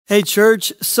Hey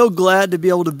church, so glad to be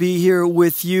able to be here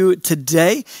with you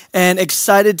today and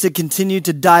excited to continue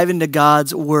to dive into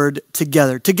God's Word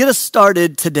together. To get us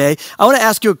started today, I want to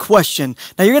ask you a question.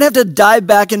 Now you're going to have to dive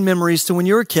back in memories to when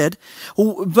you were a kid,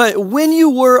 but when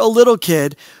you were a little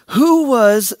kid, who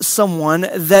was someone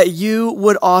that you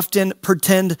would often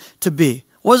pretend to be?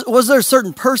 Was there a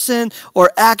certain person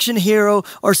or action hero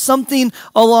or something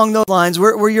along those lines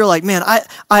where you're like, man,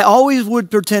 I always would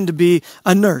pretend to be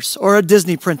a nurse or a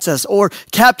Disney princess or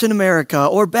Captain America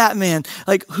or Batman?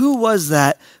 Like, who was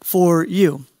that for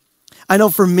you? I know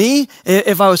for me,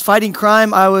 if I was fighting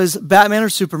crime, I was Batman or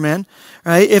Superman,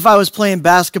 right? If I was playing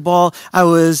basketball, I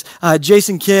was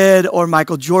Jason Kidd or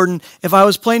Michael Jordan. If I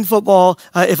was playing football,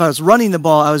 if I was running the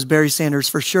ball, I was Barry Sanders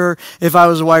for sure. If I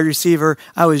was a wide receiver,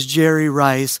 I was Jerry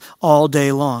Rice all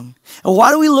day long. And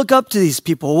why do we look up to these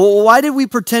people? Well, why did we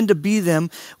pretend to be them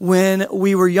when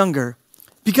we were younger?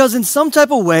 Because in some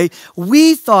type of way,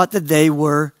 we thought that they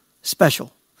were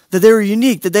special, that they were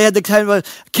unique, that they had the kind of a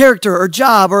character or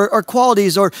job or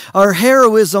qualities or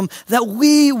heroism that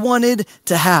we wanted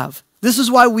to have. This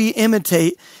is why we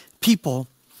imitate people.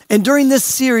 And during this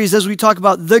series, as we talk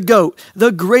about the GOAT,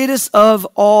 the greatest of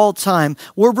all time,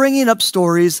 we're bringing up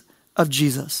stories of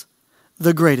Jesus,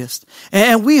 the greatest.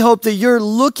 And we hope that you're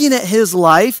looking at his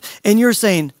life and you're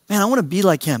saying, man, I want to be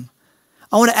like him.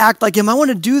 I want to act like him. I want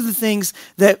to do the things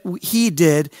that he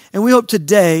did. And we hope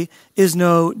today is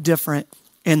no different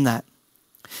in that.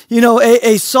 You know,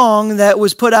 a song that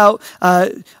was put out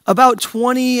about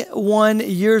 21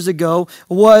 years ago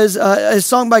was a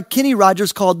song by Kenny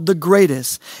Rogers called The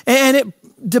Greatest. And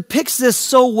it depicts this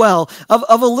so well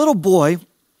of a little boy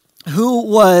who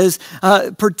was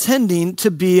pretending to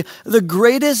be the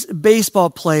greatest baseball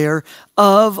player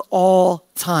of all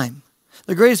time.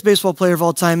 The greatest baseball player of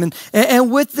all time.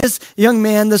 And with this young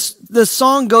man, the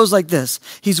song goes like this.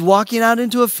 He's walking out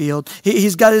into a field.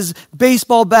 He's got his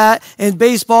baseball bat and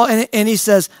baseball, and he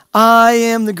says, I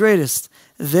am the greatest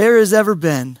there has ever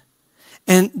been.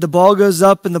 And the ball goes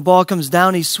up and the ball comes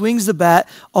down. He swings the bat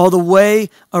all the way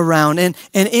around. And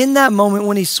in that moment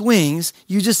when he swings,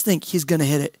 you just think he's going to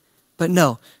hit it. But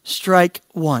no, strike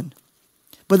one.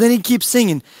 But then he keeps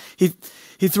singing.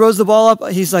 He throws the ball up.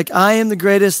 He's like, I am the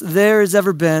greatest there has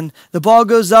ever been. The ball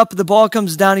goes up. The ball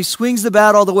comes down. He swings the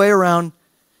bat all the way around.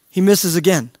 He misses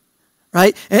again,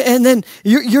 right? And then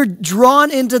you're drawn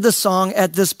into the song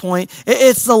at this point.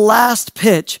 It's the last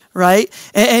pitch, right?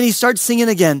 And he starts singing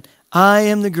again. I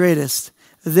am the greatest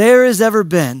there has ever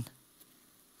been.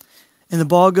 And the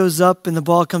ball goes up and the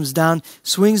ball comes down.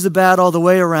 Swings the bat all the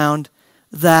way around.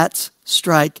 That's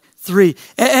strike three.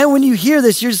 And when you hear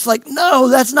this, you're just like, no,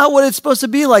 that's not what it's supposed to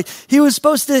be like. He was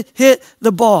supposed to hit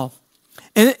the ball.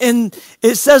 And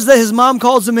it says that his mom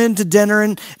calls him in to dinner.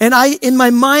 And I, in my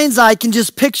mind's eye, can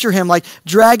just picture him like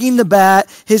dragging the bat,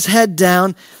 his head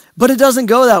down. But it doesn't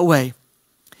go that way.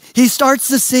 He starts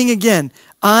to sing again.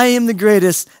 I am the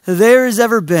greatest there has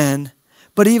ever been.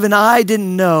 But even I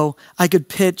didn't know I could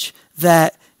pitch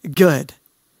that good.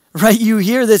 Right? You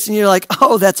hear this and you're like,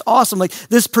 oh, that's awesome. Like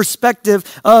this perspective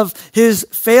of his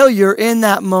failure in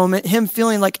that moment, him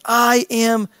feeling like I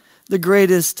am the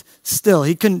greatest still.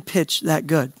 He couldn't pitch that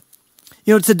good.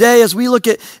 You know, today as we look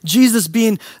at Jesus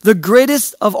being the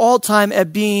greatest of all time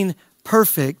at being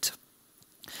perfect,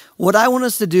 what I want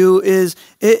us to do is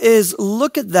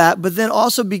look at that, but then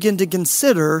also begin to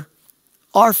consider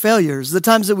our failures, the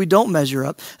times that we don't measure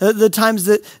up, the times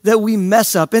that we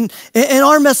mess up. And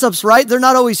our mess ups, right? They're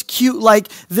not always cute like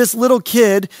this little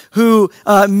kid who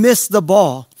missed the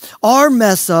ball. Our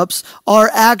mess ups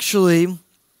are actually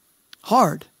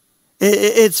hard.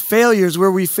 It's failures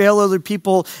where we fail other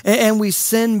people and we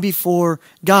sin before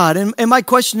God. And my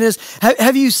question is,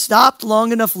 have you stopped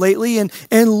long enough lately and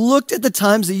looked at the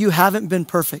times that you haven't been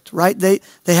perfect, right? They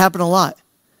happen a lot.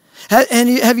 And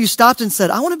have you stopped and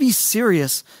said, I want to be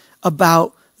serious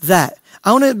about that.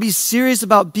 I want to be serious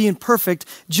about being perfect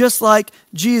just like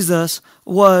Jesus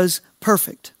was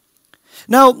perfect.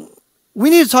 Now,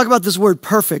 we need to talk about this word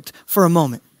perfect for a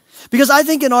moment. Because I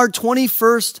think in our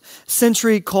 21st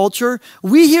century culture,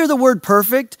 we hear the word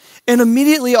perfect and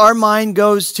immediately our mind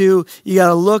goes to, you got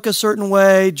to look a certain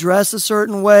way, dress a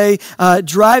certain way,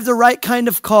 drive the right kind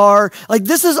of car. Like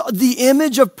this is the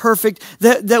image of perfect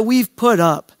that we've put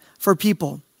up for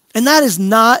people. And that is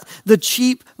not the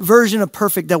cheap version of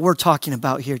perfect that we're talking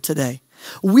about here today.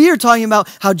 We are talking about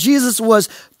how Jesus was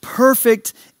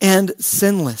perfect and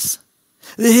sinless.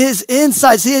 His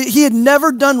insights, he had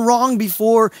never done wrong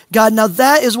before God. Now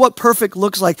that is what perfect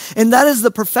looks like. And that is the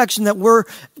perfection that we're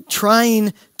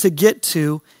trying to get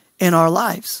to in our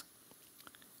lives.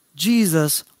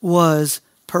 Jesus was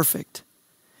perfect.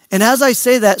 And as I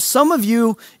say that, some of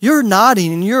you, you're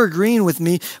nodding and you're agreeing with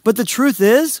me, but the truth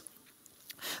is,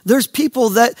 there's people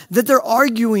that they're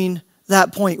arguing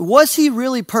that point. Was he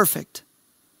really perfect?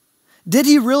 Did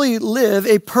he really live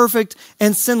a perfect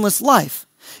and sinless life?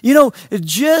 You know,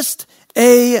 just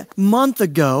a month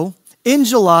ago, in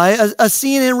July, a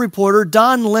CNN reporter,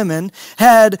 Don Lemon,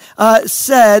 had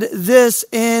said this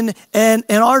in an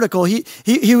article.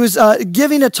 He was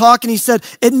giving a talk, and he said,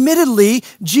 admittedly,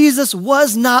 Jesus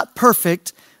was not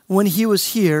perfect when he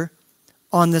was here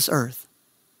on this earth.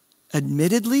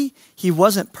 Admittedly, he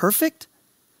wasn't perfect?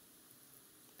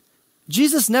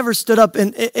 Jesus never stood up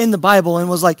in the Bible and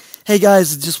was like, hey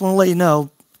guys, just want to let you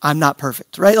know, I'm not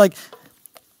perfect, right? Like,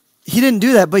 he didn't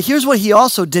do that, but here's what he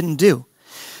also didn't do.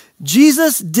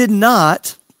 Jesus did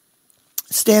not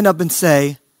stand up and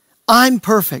say, I'm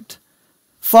perfect.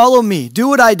 Follow me. Do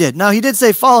what I did. Now, he did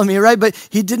say, follow me, right? But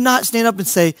he did not stand up and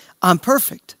say, I'm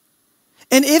perfect.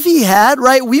 And if he had,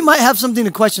 right, we might have something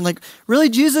to question. Like, really,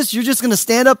 Jesus, you're just going to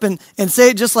stand up and say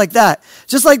it just like that?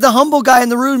 Just like the humble guy in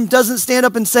the room doesn't stand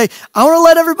up and say, I want to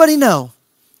let everybody know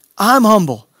I'm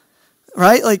humble,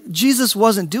 right? Like, Jesus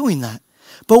wasn't doing that.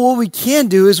 But what we can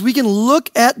do is we can look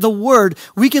at the Word,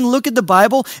 we can look at the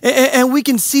Bible, and we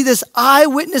can see this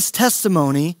eyewitness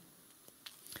testimony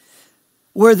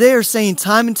where they are saying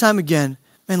time and time again,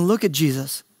 man, look at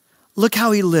Jesus. Look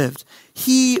how he lived.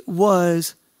 He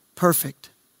was perfect.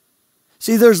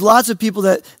 See, there's lots of people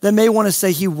that may want to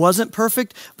say he wasn't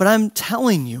perfect, but I'm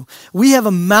telling you, we have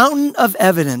a mountain of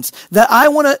evidence that I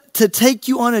want to take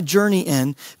you on a journey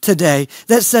in today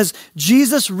that says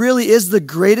Jesus really is the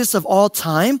greatest of all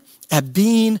time at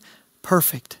being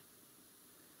perfect.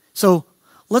 So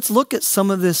let's look at some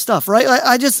of this stuff, right?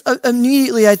 I just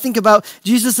immediately, I think about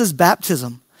Jesus'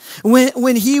 baptism.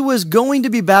 When he was going to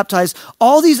be baptized,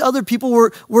 all these other people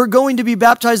were going to be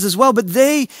baptized as well, but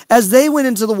as they went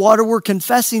into the water, were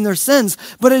confessing their sins.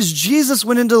 But as Jesus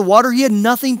went into the water, he had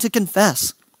nothing to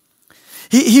confess.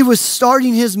 He was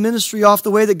starting his ministry off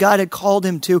the way that God had called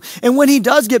him to. And when he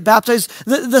does get baptized,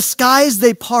 the skies,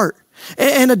 they part.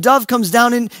 And a dove comes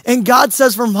down, and God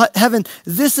says from heaven,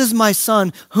 this is my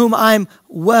son whom I'm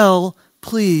well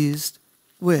pleased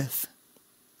with.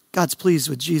 God's pleased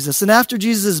with Jesus. And after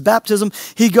Jesus' baptism,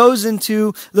 he goes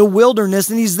into the wilderness,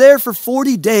 and he's there for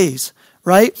 40 days,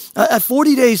 right?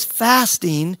 40 days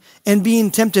fasting and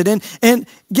being tempted. And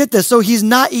get this, so he's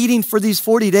not eating for these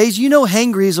 40 days. You know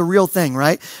hangry is a real thing,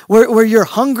 right? Where you're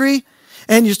hungry,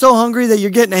 and you're so hungry that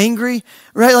you're getting angry,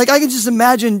 right? Like, I can just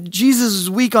imagine Jesus is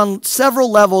weak on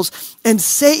several levels, and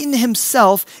Satan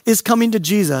himself is coming to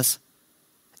Jesus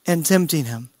and tempting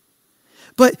him.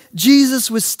 But Jesus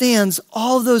withstands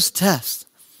all of those tests.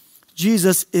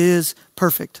 Jesus is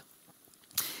perfect.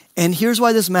 And here's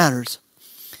why this matters.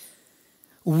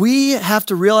 We have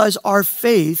to realize our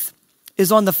faith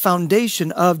is on the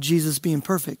foundation of Jesus being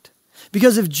perfect.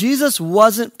 Because if Jesus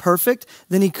wasn't perfect,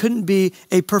 then he couldn't be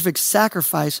a perfect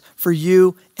sacrifice for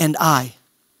you and I.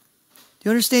 Do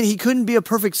you understand? He couldn't be a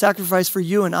perfect sacrifice for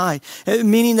you and I,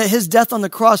 meaning that his death on the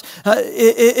cross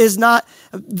is not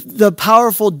the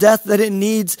powerful death that it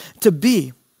needs to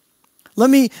be. Let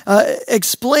me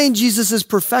explain Jesus'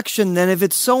 perfection then. If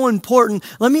it's so important,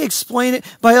 let me explain it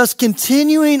by us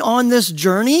continuing on this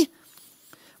journey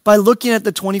by looking at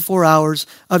the 24 hours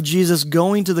of Jesus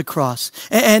going to the cross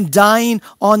and dying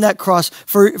on that cross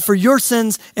for your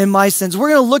sins and my sins. We're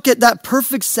going to look at that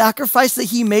perfect sacrifice that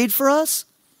he made for us.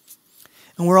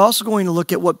 And we're also going to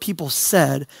look at what people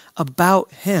said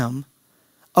about him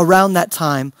around that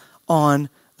time on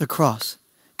the cross,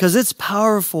 because it's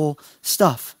powerful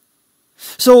stuff.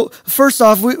 So first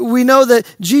off, we know that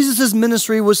Jesus'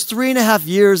 ministry was 3.5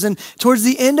 years, and towards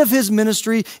the end of his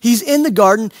ministry, he's in the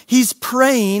garden, he's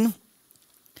praying,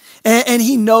 and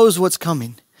he knows what's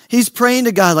coming. He's praying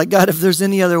to God, like, God, if there's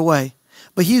any other way.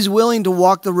 But he's willing to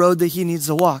walk the road that he needs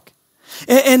to walk.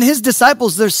 And his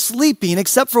disciples, they're sleeping,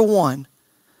 except for one.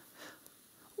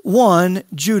 One,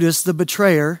 Judas, the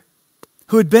betrayer,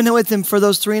 who had been with him for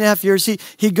those 3.5 years.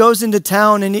 He goes into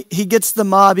town, and he gets the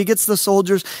mob, he gets the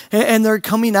soldiers, and they're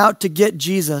coming out to get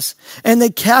Jesus. And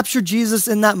they capture Jesus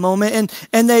in that moment,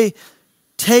 and they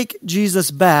take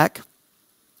Jesus back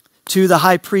to the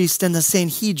high priest and the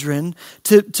Sanhedrin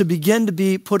to begin to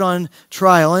be put on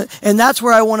trial. And that's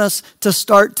where I want us to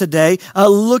start today,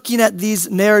 looking at these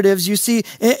narratives. You see,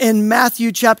 in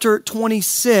Matthew chapter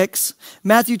 26,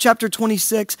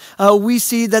 we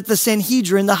see that the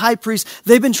Sanhedrin, the high priest,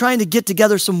 they've been trying to get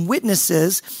together some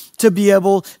witnesses to be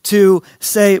able to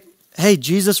say, hey,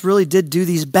 Jesus really did do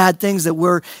these bad things that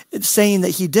we're saying that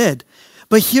he did.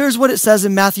 But here's what it says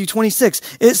in Matthew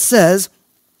 26. It says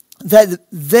that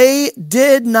they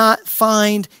did not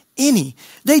find any.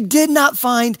 They did not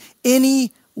find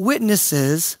any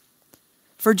witnesses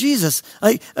for Jesus,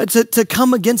 to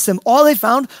come against him. All they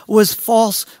found was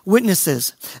false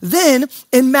witnesses. Then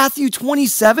in Matthew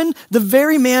 27, the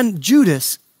very man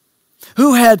Judas,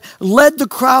 who had led the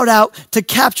crowd out to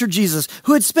capture Jesus,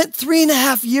 who had spent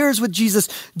 3.5 years with Jesus,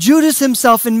 Judas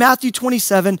himself in Matthew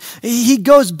 27, he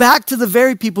goes back to the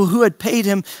very people who had paid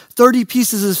him 30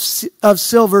 pieces of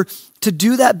silver to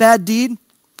do that bad deed,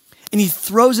 and he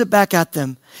throws it back at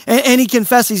them. And he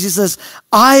confesses, he says,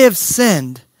 I have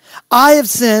sinned,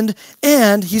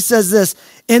 and he says this,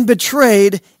 and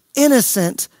betrayed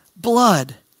innocent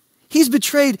blood. He's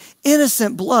betrayed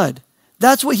innocent blood.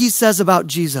 That's what he says about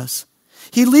Jesus.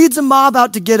 He leads a mob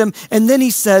out to get him, and then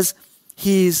he says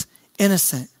he's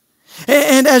innocent.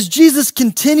 And as Jesus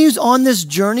continues on this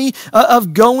journey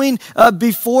of going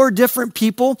before different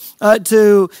people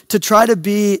to try to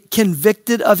be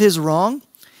convicted of his wrong,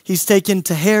 he's taken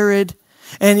to Herod,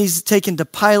 and he's taken to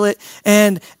Pilate.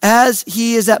 And as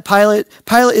he is at Pilate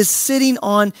is sitting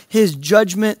on his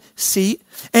judgment seat.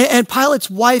 And Pilate's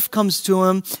wife comes to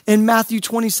him in Matthew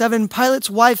 27. Pilate's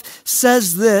wife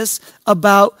says this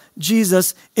about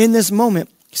Jesus in this moment.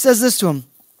 He says this to him,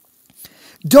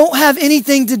 don't have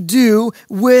anything to do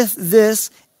with this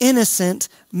innocent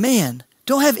man.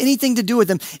 Don't have anything to do with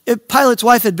him. Pilate's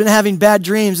wife had been having bad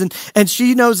dreams, and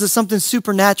she knows that something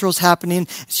supernatural is happening.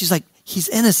 She's like, he's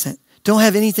innocent. Don't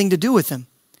have anything to do with him.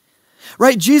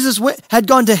 Right? Jesus had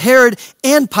gone to Herod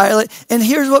and Pilate, and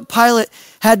here's what Pilate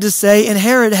had to say and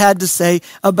Herod had to say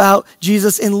about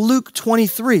Jesus in Luke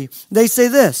 23. They say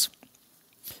this.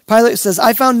 Pilate says,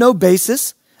 I found no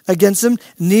basis against him,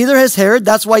 neither has Herod.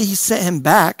 That's why he sent him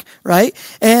back, right?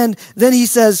 And then he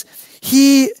says,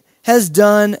 he has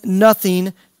done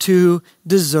nothing to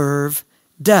deserve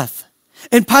death.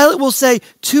 And Pilate will say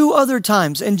 2 other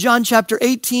times in John chapter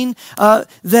 18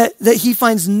 that he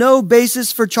finds no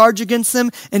basis for charge against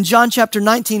them. In John chapter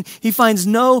 19, he finds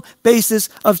no basis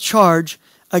of charge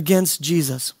against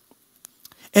Jesus.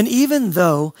 And even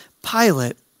though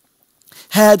Pilate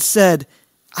had said,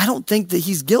 I don't think that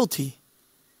he's guilty,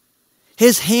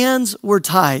 his hands were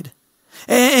tied.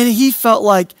 And he felt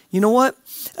like, you know what?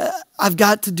 I've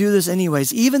got to do this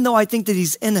anyways, even though I think that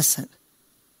he's innocent.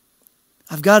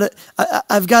 I've got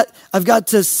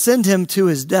to send him to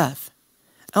his death.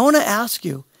 I want to ask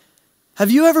you,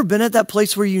 have you ever been at that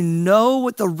place where you know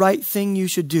what the right thing you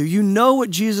should do? You know what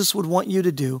Jesus would want you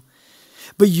to do,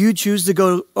 but you choose to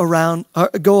go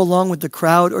along with the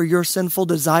crowd or your sinful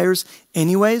desires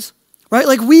anyways, right?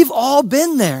 Like we've all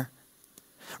been there.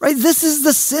 Right? This is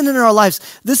the sin in our lives.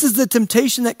 This is the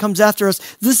temptation that comes after us.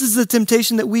 This is the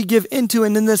temptation that we give into.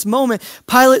 And in this moment,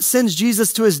 Pilate sends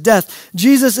Jesus to his death.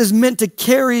 Jesus is meant to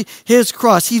carry his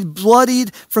cross. He's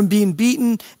bloodied from being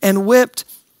beaten and whipped.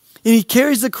 And he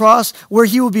carries the cross where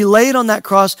he will be laid on that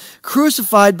cross,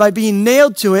 crucified by being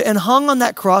nailed to it and hung on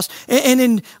that cross. And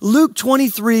in Luke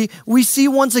 23, we see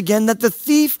once again that the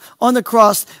thief on the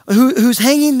cross who's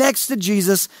hanging next to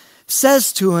Jesus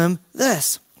says to him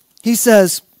this. He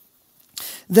says,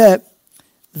 that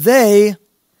they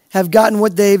have gotten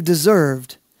what they've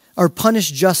deserved, are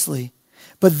punished justly,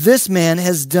 but this man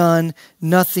has done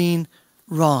nothing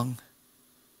wrong.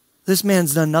 This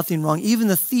man's done nothing wrong. Even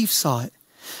the thief saw it.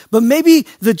 But maybe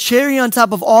the cherry on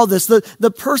top of all this,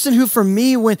 the person who for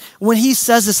me, when he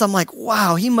says this, I'm like,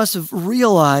 wow, he must have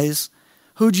realized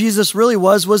who Jesus really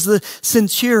was the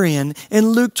centurion in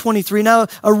Luke 23. Now,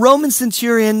 a Roman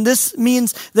centurion, this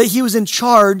means that he was in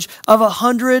charge of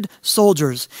 100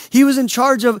 soldiers. He was in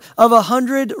charge of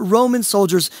 100 Roman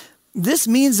soldiers. This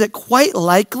means that quite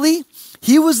likely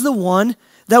he was the one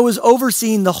that was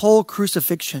overseeing the whole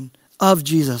crucifixion of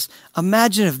Jesus.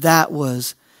 Imagine if that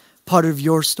was part of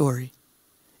your story.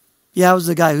 Yeah, I was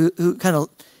the guy who kind of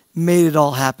made it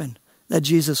all happen, that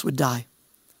Jesus would die.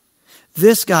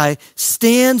 This guy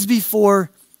stands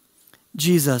before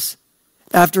Jesus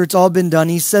after it's all been done.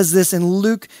 He says this in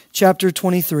Luke chapter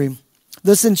 23.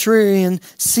 The centurion,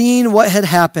 seeing what had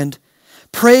happened,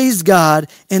 praised God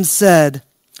and said,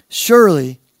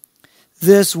 surely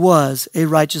this was a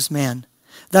righteous man.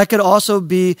 That could also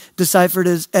be deciphered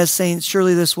as saying,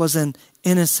 surely this was an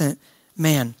innocent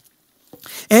man.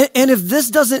 And if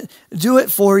this doesn't do it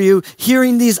for you,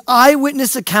 hearing these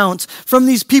eyewitness accounts from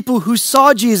these people who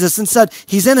saw Jesus and said,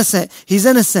 he's innocent,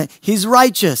 he's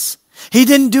righteous, he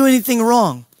didn't do anything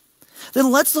wrong, then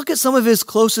let's look at some of his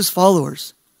closest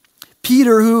followers.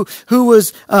 Peter, who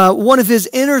was one of his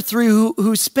inner 3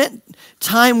 who spent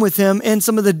time with him in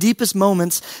some of the deepest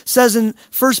moments, says in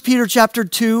 1 Peter chapter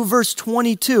 2, verse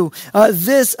 22,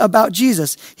 this about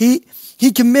Jesus. He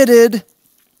committed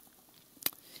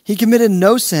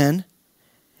no sin,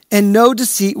 and no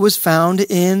deceit was found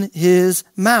in his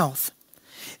mouth.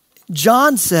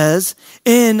 John says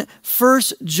in 1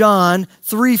 John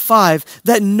 3:5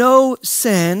 that no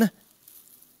sin,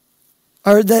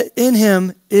 or that in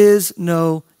him is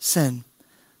no sin.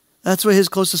 That's what his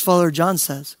closest follower John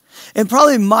says. And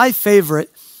probably my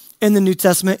favorite in the New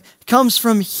Testament comes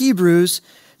from Hebrews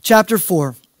chapter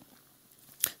 4.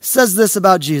 It says this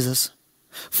about Jesus.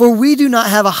 For we do not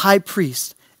have a high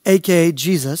priest, aka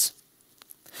Jesus,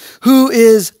 who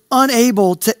is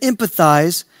unable to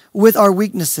empathize with our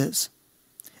weaknesses.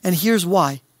 And here's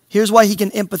why. Here's why he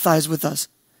can empathize with us.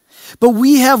 But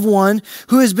we have one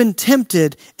who has been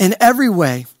tempted in every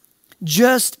way,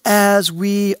 just as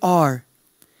we are.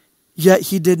 Yet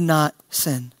he did not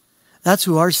sin. That's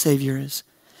who our Savior is.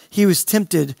 He was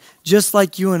tempted just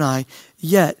like you and I,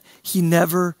 yet he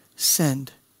never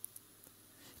sinned.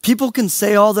 People can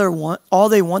say all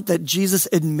they want that Jesus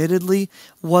admittedly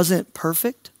wasn't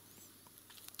perfect,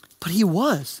 but he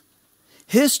was.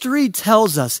 History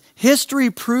tells us, history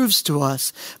proves to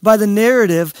us by the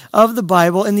narrative of the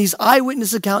Bible and these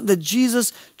eyewitness accounts that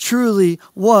Jesus truly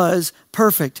was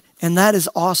perfect. And that is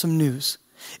awesome news.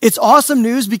 It's awesome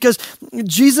news because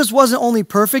Jesus wasn't only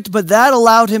perfect, but that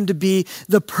allowed him to be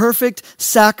the perfect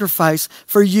sacrifice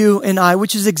for you and I,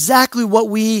 which is exactly what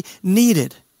we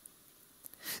needed.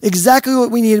 Exactly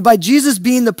what we needed. By Jesus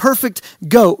being the perfect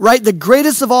goat, right? The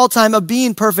greatest of all time of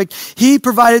being perfect, he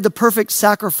provided the perfect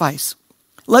sacrifice.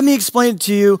 Let me explain it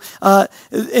to you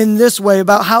in this way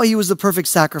about how he was the perfect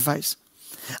sacrifice.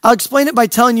 I'll explain it by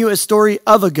telling you a story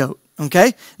of a goat,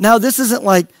 okay? Now, this isn't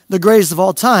like the greatest of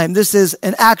all time. This is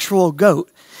an actual goat.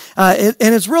 And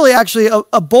it's really actually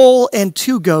a bull and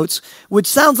two goats, which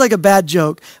sounds like a bad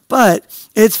joke, but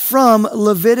it's from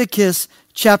Leviticus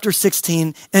chapter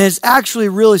 16, and it's actually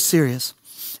really serious.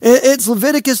 It's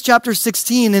Leviticus chapter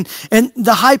 16, and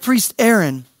the high priest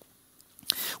Aaron,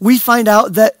 we find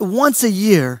out that once a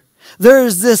year, there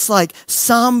is this like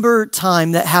somber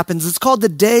time that happens. It's called the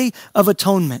Day of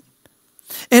Atonement.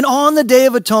 And on the Day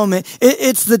of Atonement,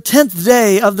 it's the 10th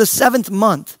day of the 7th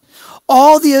month.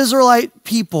 All the Israelite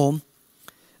people,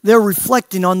 they're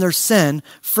reflecting on their sin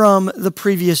from the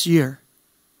previous year.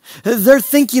 They're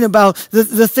thinking about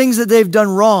the things that they've done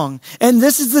wrong. And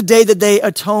this is the day that they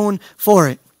atone for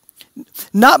it.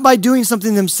 Not by doing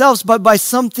something themselves, but by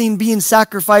something being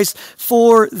sacrificed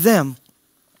for them.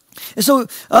 And so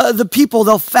the people,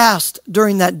 they'll fast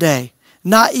during that day.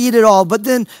 Not eat at all, but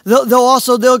then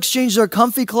they'll exchange their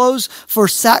comfy clothes for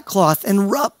sackcloth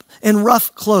and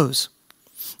rough clothes.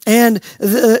 And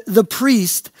the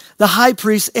priest, the high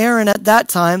priest, Aaron at that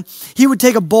time, he would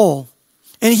take a bull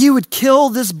and he would kill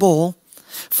this bull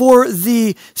for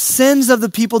the sins of the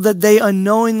people that they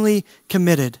unknowingly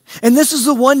committed. And this is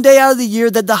the one day out of the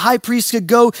year that the high priest could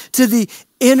go to the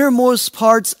innermost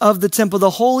parts of the temple,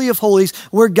 the Holy of Holies,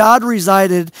 where God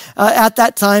resided at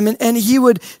that time. And he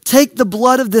would take the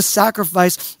blood of this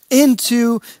sacrifice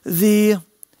into the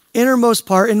innermost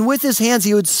part. And with his hands,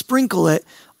 he would sprinkle it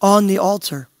on the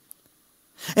altar.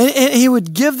 And he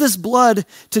would give this blood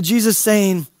to Jesus,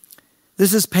 saying,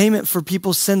 this is payment for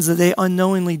people's sins that they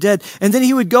unknowingly did. And then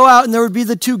he would go out and there would be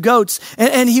the two goats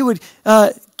and he would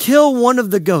kill one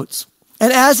of the goats.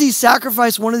 And as he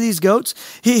sacrificed one of these goats,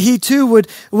 he too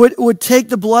would take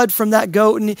the blood from that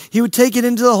goat and he would take it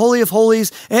into the Holy of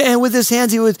Holies. And with his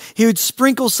hands, he would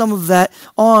sprinkle some of that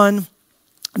on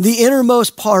the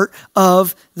innermost part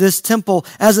of this temple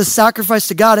as a sacrifice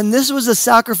to God. And this was a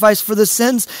sacrifice for the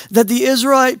sins that the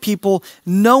Israelite people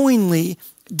knowingly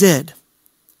did.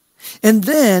 And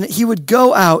then he would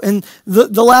go out, and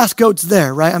the last goat's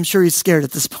there, right? I'm sure he's scared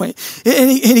at this point.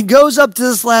 And he goes up to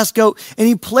this last goat, and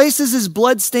he places his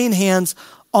blood-stained hands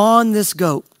on this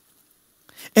goat.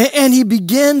 And he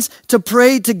begins to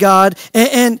pray to God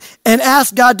and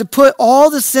ask God to put all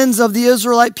the sins of the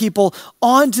Israelite people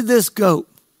onto this goat.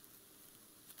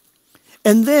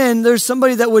 And then there's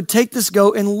somebody that would take this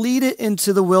goat and lead it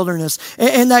into the wilderness.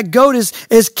 And that goat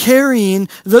is carrying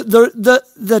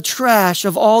the trash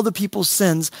of all the people's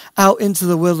sins out into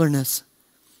the wilderness.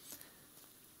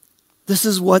 This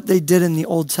is what they did in the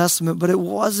Old Testament, but it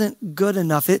wasn't good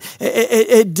enough.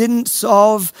 It didn't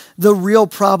solve the real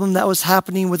problem that was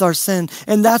happening with our sin.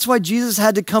 And that's why Jesus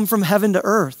had to come from heaven to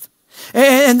earth.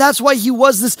 And that's why he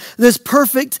was this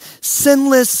perfect,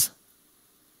 sinless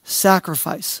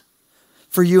sacrifice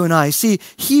for you and I. See,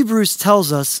 Hebrews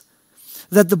tells us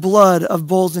that the blood of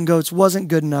bulls and goats wasn't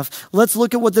good enough. Let's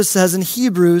look at what this says in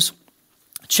Hebrews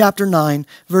chapter 9,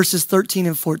 verses 13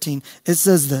 and 14. It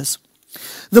says this: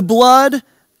 the blood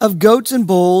of goats and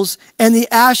bulls and the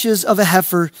ashes of a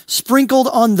heifer sprinkled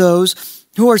on those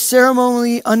who are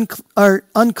ceremonially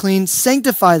unclean,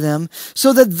 sanctify them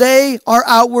so that they are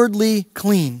outwardly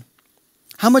clean.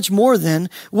 How much more then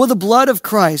will the blood of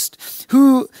Christ,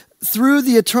 who through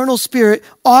the eternal Spirit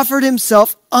offered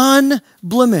himself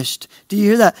unblemished. Do you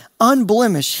hear that?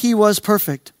 Unblemished. He was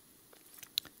perfect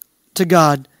to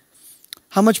God.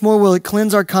 How much more will it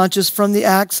cleanse our conscience from the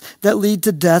acts that lead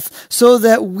to death so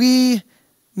that we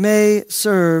may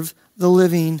serve the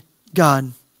living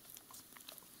God?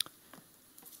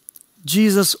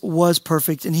 Jesus was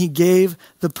perfect, and he gave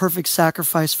the perfect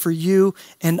sacrifice for you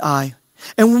and I.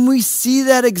 And when we see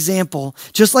that example,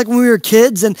 just like when we were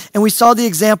kids and we saw the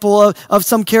example of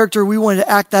some character, we wanted to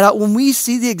act that out. When we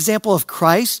see the example of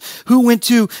Christ, who went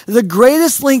to the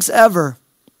greatest lengths ever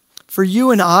for you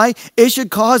and I, it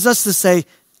should cause us to say,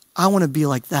 I want to be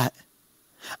like that.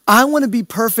 I want to be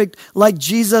perfect like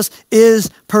Jesus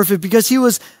is perfect, because he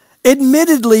was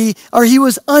undoubtedly,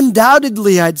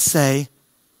 I'd say,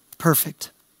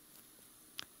 perfect.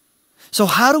 So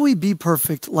how do we be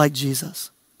perfect like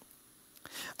Jesus?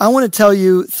 I want to tell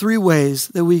you 3 ways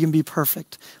that we can be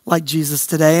perfect like Jesus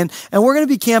today. And we're going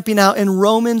to be camping out in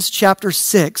Romans chapter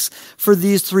 6 for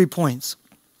these 3 points.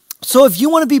 So if you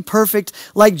want to be perfect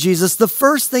like Jesus, the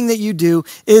first thing that you do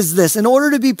is this. In order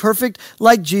to be perfect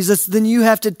like Jesus, then you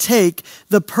have to take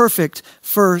the perfect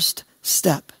first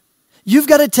step. You've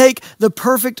got to take the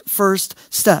perfect first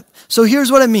step. So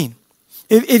here's what I mean.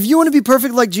 If you want to be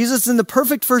perfect like Jesus, then the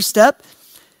perfect first step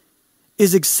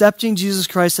is accepting Jesus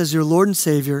Christ as your Lord and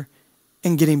Savior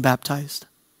and getting baptized.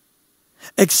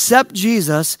 Accept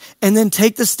Jesus and then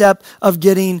take the step of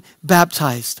getting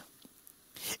baptized.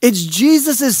 It's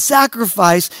Jesus'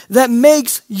 sacrifice that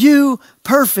makes you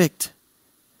perfect.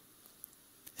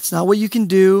 It's not what you can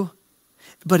do,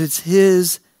 but it's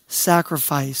his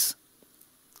sacrifice.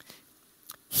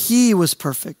 He was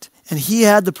perfect, and he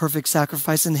had the perfect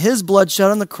sacrifice, and his blood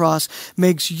shed on the cross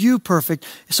makes you perfect.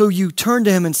 So you turn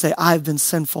to him and say, I've been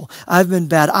sinful. I've been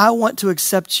bad. I want to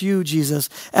accept you, Jesus,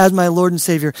 as my Lord and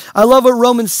Savior. I love what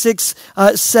Romans 6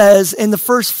 says in the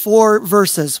first 4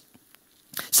 verses.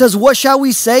 It says, what shall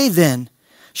we say then?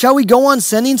 Shall we go on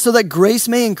sinning so that grace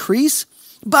may increase?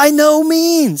 By no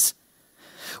means.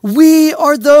 We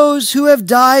are those who have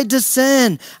died to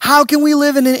sin. How can we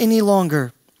live in it any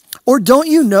longer? Or don't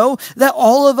you know that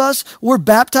all of us were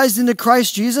baptized into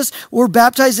Christ Jesus, were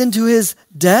baptized into his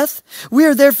death? We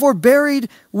are therefore buried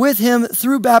with him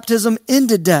through baptism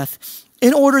into death,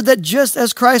 in order that just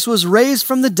as Christ was raised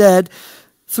from the dead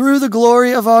through the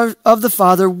glory of the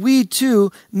Father, we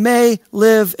too may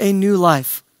live a new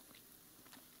life.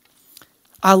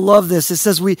 I love this. It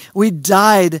says we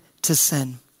died to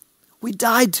sin. We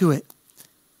died to it.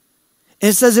 And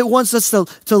it says it wants us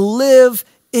to live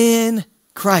in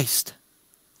Christ.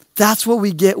 That's what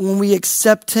we get when we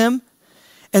accept him,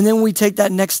 and then we take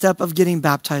that next step of getting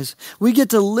baptized. We get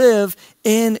to live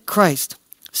in Christ.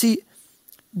 See,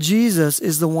 Jesus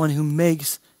is the one who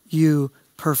makes you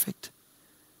perfect.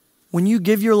 When you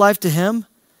give your life to him,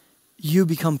 you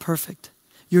become perfect.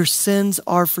 Your sins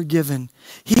are forgiven.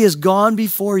 He has gone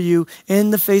before you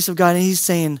in the face of God, and he's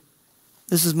saying,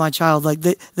 this is my child. Like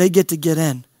they get to get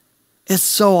in. It's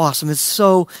so awesome. It's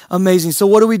so amazing. So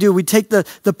what do? We take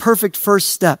the perfect first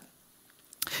step.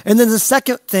 And then the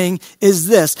second thing is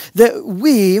this, that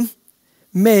we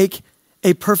make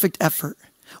a perfect effort.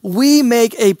 We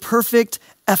make a perfect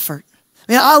effort.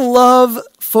 Man, I love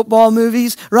football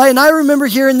movies, right? And I remember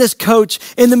hearing this coach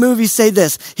in the movie say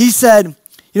this. He said,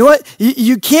 you know what?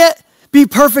 You can't be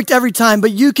perfect every time,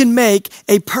 but you can make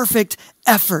a perfect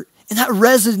effort. And that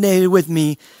resonated with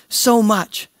me so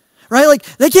much. Right? Like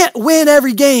they can't win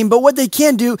every game, but what they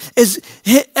can do is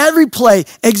hit every play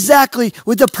exactly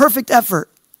with the perfect effort.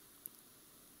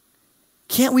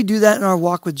 Can't we do that in our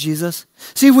walk with Jesus?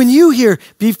 See, when you hear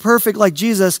be perfect like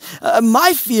Jesus,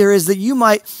 my fear is that you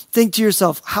might think to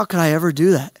yourself, how could I ever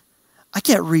do that? I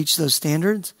can't reach those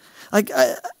standards. Like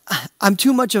I'm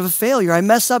too much of a failure. I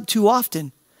mess up too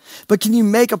often. But can you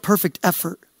make a perfect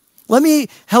effort? Let me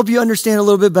help you understand a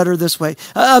little bit better this way.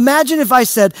 Imagine if I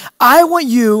said, I want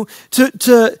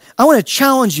to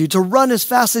challenge you to run as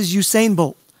fast as Usain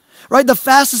Bolt, right? The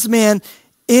fastest man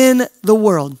in the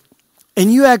world.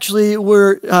 And you actually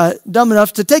were dumb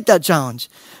enough to take that challenge,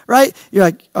 right? You're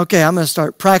like, okay, I'm going to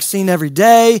start practicing every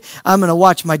day. I'm going to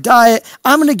watch my diet.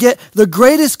 I'm going to get the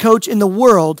greatest coach in the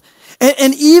world.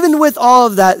 And even with all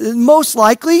of that, most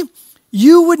likely,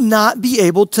 you would not be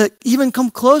able to even come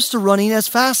close to running as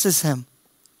fast as him,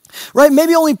 right?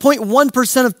 Maybe only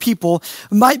 0.1% of people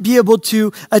might be able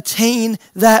to attain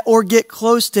that or get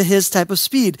close to his type of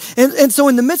speed. And so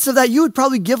in the midst of that, you would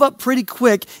probably give up pretty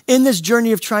quick in this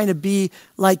journey of trying to be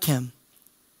like him.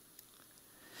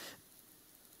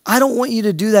 I don't want you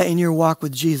to do that in your walk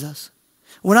with Jesus.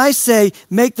 When I say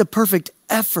make the perfect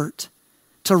effort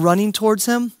to running towards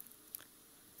him,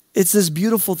 it's this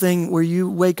beautiful thing where you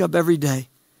wake up every day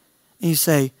and you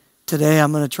say, today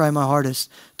I'm going to try my hardest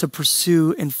to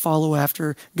pursue and follow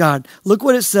after God. Look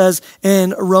what it says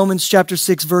in Romans chapter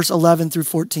 6, verse 11 through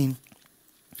 14.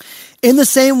 In the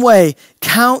same way,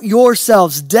 count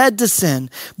yourselves dead to sin,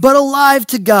 but alive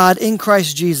to God in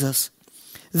Christ Jesus.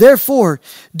 Therefore,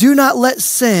 do not let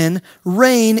sin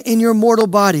reign in your mortal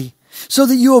body, so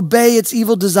that you obey its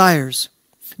evil desires.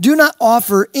 Do not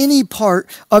offer any part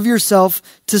of yourself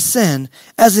to sin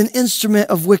as an instrument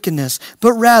of wickedness,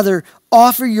 but rather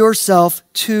offer yourself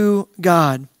to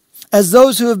God as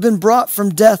those who have been brought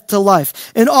from death to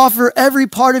life, and offer every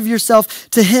part of yourself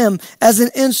to him as an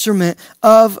instrument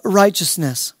of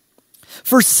righteousness.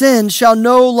 For sin shall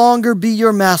no longer be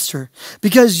your master,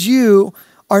 because you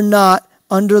are not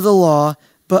under the law,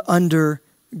 but under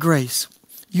grace.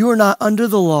 You are not under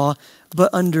the law,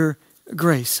 but under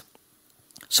grace.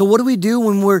 So what do we do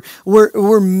when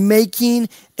we're making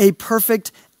a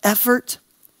perfect effort?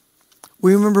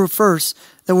 We remember first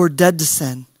that we're dead to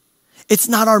sin. It's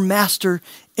not our master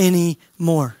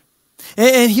anymore.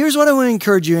 And here's what I want to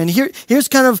encourage you. And here's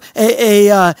kind of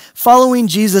a following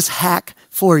Jesus hack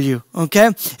for you,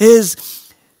 okay?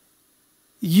 Is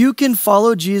you can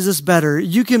follow Jesus better.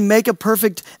 You can make a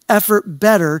perfect effort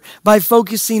better by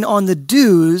focusing on the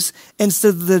do's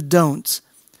instead of the don'ts.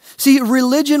 See,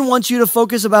 religion wants you to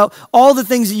focus about all the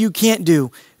things that you can't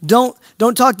do. Don't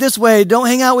talk this way. Don't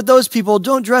hang out with those people.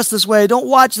 Don't dress this way. Don't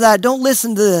watch that. Don't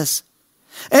listen to this.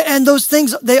 And those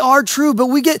things, they are true, but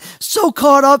we get so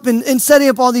caught up in setting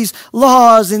up all these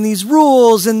laws and these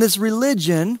rules and this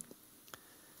religion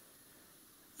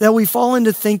that we fall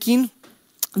into thinking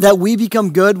that we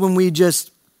become good when we just,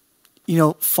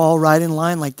 fall right in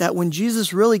line like that, when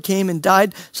Jesus really came and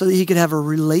died so that he could have a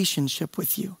relationship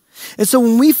with you. And so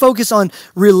when we focus on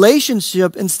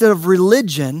relationship instead of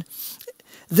religion,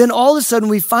 then all of a sudden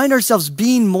we find ourselves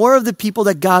being more of the people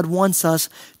that God wants us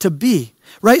to be,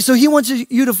 right? So he wants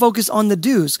you to focus on the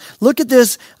do's. Look at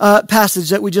this passage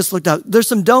that we just looked at. There's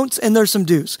some don'ts and there's some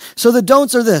do's. So the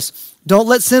don'ts are this. Don't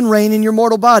let sin reign in your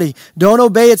mortal body. Don't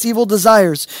obey its evil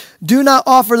desires. Do not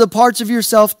offer the parts of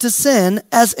yourself to sin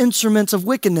as instruments of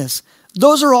wickedness.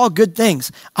 Those are all good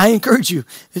things. I encourage you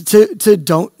to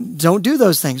don't do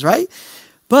those things, right?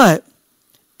 But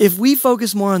if we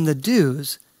focus more on the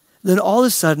do's, then all of a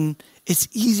sudden it's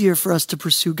easier for us to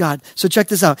pursue God. So check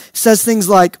this out. It says things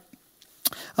like,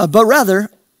 but rather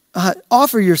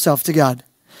offer yourself to God.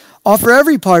 Offer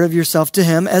every part of yourself to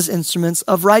him as instruments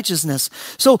of righteousness.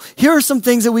 So here are some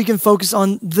things that we can focus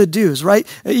on the do's, right?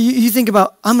 You think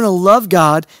about, I'm going to love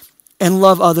God and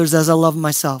love others as I love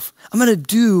myself. I'm going to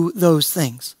do those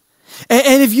things.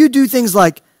 And if you do things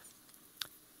like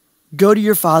go to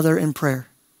your Father in prayer,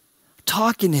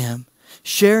 talking to him,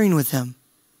 sharing with him,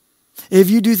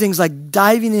 if you do things like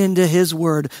diving into his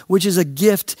word, which is a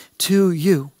gift to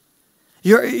you,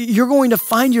 you're going to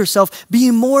find yourself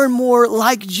being more and more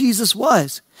like Jesus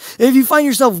was. If you find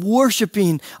yourself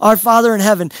worshiping our Father in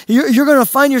heaven, you're going to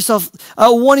find yourself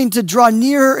wanting to draw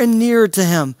nearer and nearer to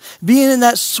him, being in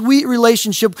that sweet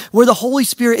relationship where the Holy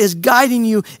Spirit is guiding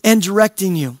you and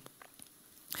directing you.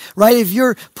 Right? If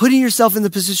you're putting yourself in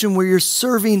the position where you're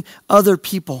serving other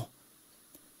people,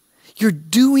 you're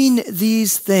doing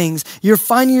these things. You're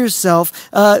finding yourself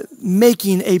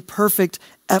making a perfect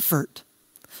effort.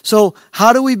 So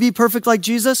how do we be perfect like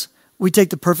Jesus? We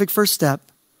take the perfect first step.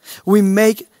 We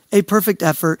make a perfect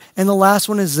effort. And the last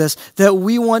one is this, that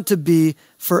we want to be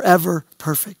forever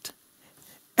perfect.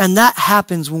 And that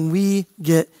happens when we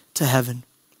get to heaven.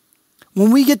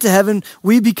 When we get to heaven,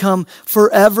 we become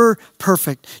forever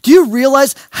perfect. Do you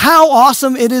realize how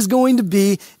awesome it is going to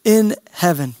be in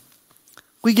heaven?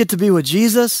 We get to be with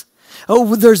Jesus.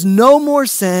 Oh, there's no more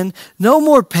sin, no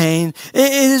more pain.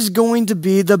 It is going to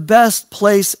be the best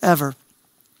place ever.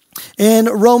 In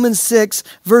Romans 6,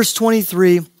 verse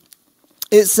 23,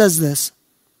 it says this,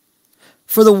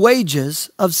 for the wages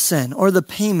of sin, or the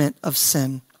payment of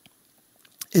sin,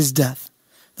 is death.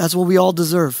 That's what we all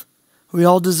deserve. We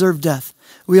all deserve death.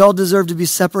 We all deserve to be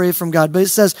separated from God. But it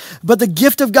says, but the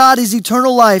gift of God is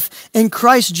eternal life in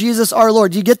Christ Jesus our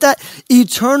Lord. You get that?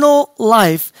 Eternal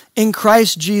life in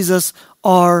Christ Jesus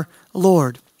our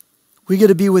Lord. We get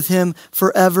to be with him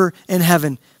forever in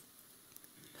heaven.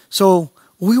 So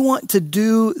we want to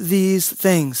do these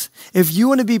things. If you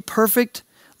want to be perfect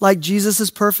like Jesus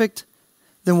is perfect,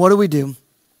 then what do?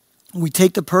 We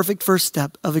take the perfect first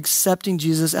step of accepting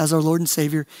Jesus as our Lord and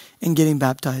Savior and getting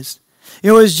baptized.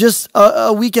 It was just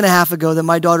a week and a half ago that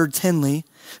my daughter Tinley,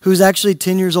 who's actually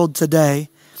 10 years old today,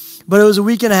 But it was a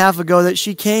week and a half ago that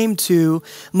she came to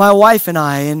my wife and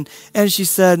I, and she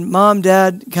said, Mom,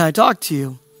 Dad, can I talk to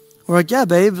you? We're like, yeah,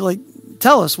 babe, like,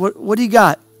 tell us, what do you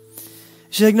got?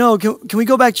 She's like, no, can we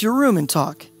go back to your room and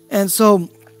talk? And so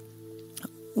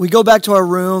we go back to our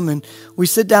room and we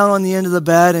sit down on the end of the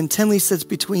bed, and Tinley sits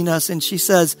between us, and she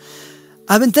says,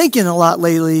 I've been thinking a lot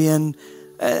lately, and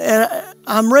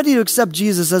I'm ready to accept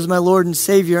Jesus as my Lord and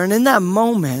Savior. And in that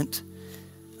moment,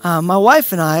 my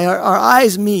wife and I, our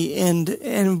eyes meet, and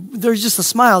there's just a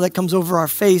smile that comes over our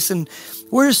face, and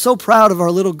we're just so proud of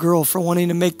our little girl for wanting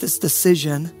to make this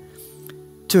decision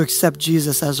to accept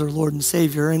Jesus as her Lord and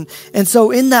Savior. And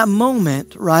so in that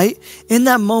moment, right, in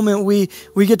that moment, we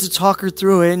get to talk her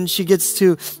through it, and she gets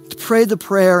to pray the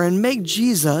prayer and make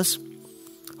Jesus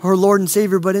her Lord and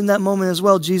Savior. But in that moment as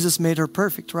well, Jesus made her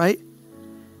perfect, right?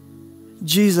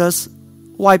 Jesus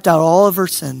wiped out all of her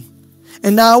sin.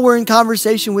 And now we're in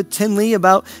conversation with Tinley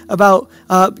about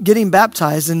getting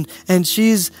baptized, and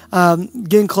she's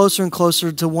getting closer and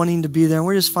closer to wanting to be there. And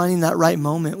we're just finding that right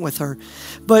moment with her.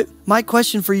 But my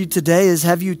question for you today is,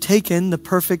 have you taken the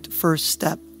perfect first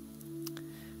step?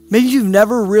 Maybe you've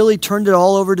never really turned it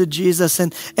all over to Jesus.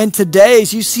 And today,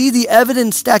 as you see the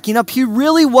evidence stacking up, he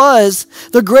really was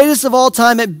the greatest of all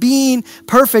time at being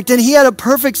perfect. And he had a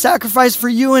perfect sacrifice for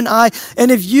you and I.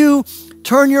 And if you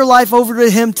turn your life over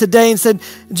to him today and said,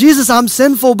 Jesus, I'm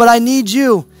sinful, but I need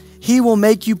you, he will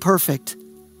make you perfect.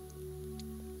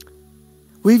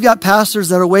 We've got pastors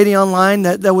that are waiting online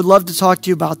that would love to talk to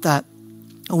you about that.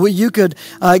 You could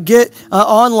get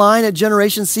online at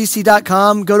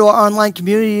generationscc.com, go to our online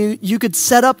community. You could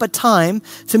set up a time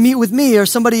to meet with me or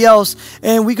somebody else,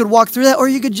 and we could walk through that. Or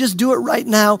you could just do it right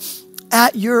now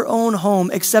at your own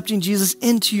home, accepting Jesus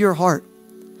into your heart.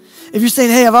 If you're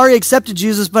saying, hey, I've already accepted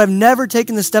Jesus, but I've never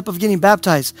taken the step of getting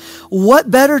baptized,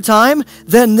 what better time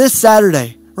than this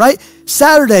Saturday, right?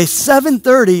 Saturday,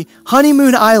 7:30,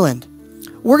 Honeymoon Island.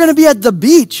 We're going to be at the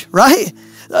beach, right?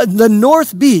 The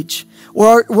North Beach.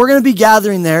 We're going to be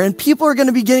gathering there, and people are going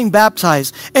to be getting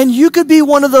baptized. And you could be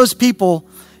one of those people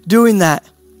doing that.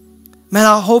 Man,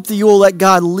 I hope that you will let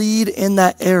God lead in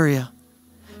that area.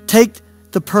 Take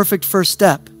the perfect first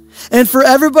step. And for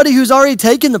everybody who's already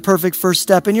taken the perfect first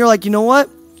step, and you're like, you know what?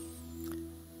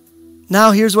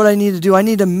 Now here's what I need to do. I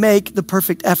need to make the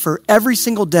perfect effort every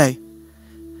single day.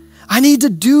 I need to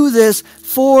do this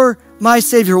for my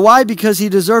Savior. Why? Because he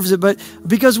deserves it, but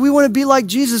because we want to be like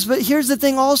Jesus. But here's the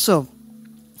thing also.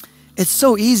 It's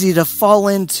so easy to fall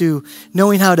into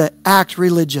knowing how to act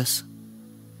religious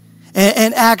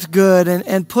and act good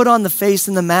and put on the face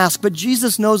and the mask. But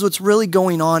Jesus knows what's really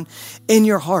going on in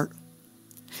your heart.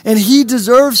 And he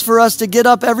deserves for us to get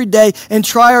up every day and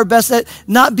try our best at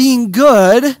not being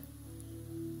good,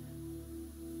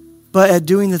 but at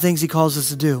doing the things he calls us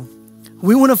to do.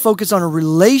 We want to focus on a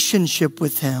relationship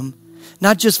with him,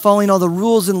 not just following all the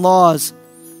rules and laws.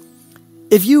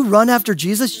 If you run after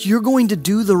Jesus, you're going to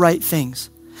do the right things.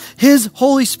 His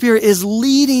Holy Spirit is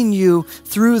leading you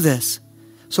through this.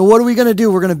 So what are we going to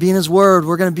do? We're going to be in his word.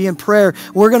 We're going to be in prayer.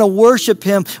 We're going to worship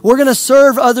him. We're going to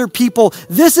serve other people.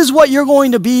 This is what you're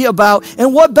going to be about.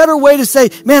 And what better way to say,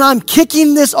 man, I'm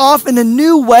kicking this off in a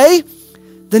new way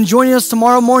than joining us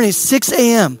tomorrow morning, 6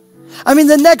 a.m. I mean,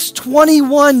 the next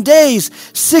 21 days,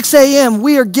 6 a.m.,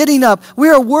 we are getting up. We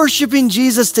are worshiping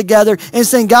Jesus together and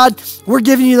saying, God, we're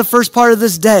giving you the first part of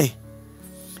this day.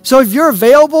 So if you're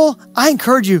available, I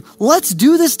encourage you, let's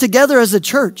do this together as a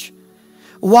church.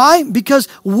 Why? Because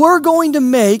we're going to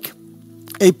make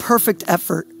a perfect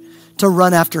effort to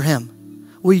run after him.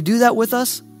 Will you do that with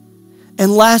us?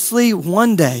 And lastly,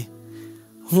 one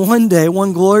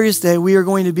glorious day, we are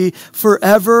going to be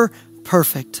forever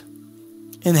perfect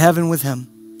in heaven with him.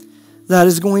 That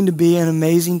is going to be an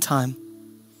amazing time.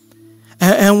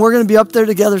 And we're going to be up there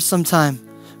together sometime,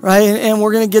 right? And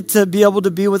we're going to get to be able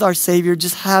to be with our Savior,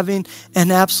 just having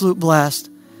an absolute blast.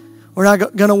 We're not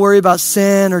going to worry about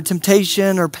sin or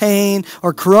temptation or pain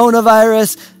or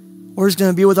coronavirus. We're just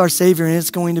going to be with our Savior, and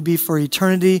it's going to be for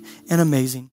eternity and amazing.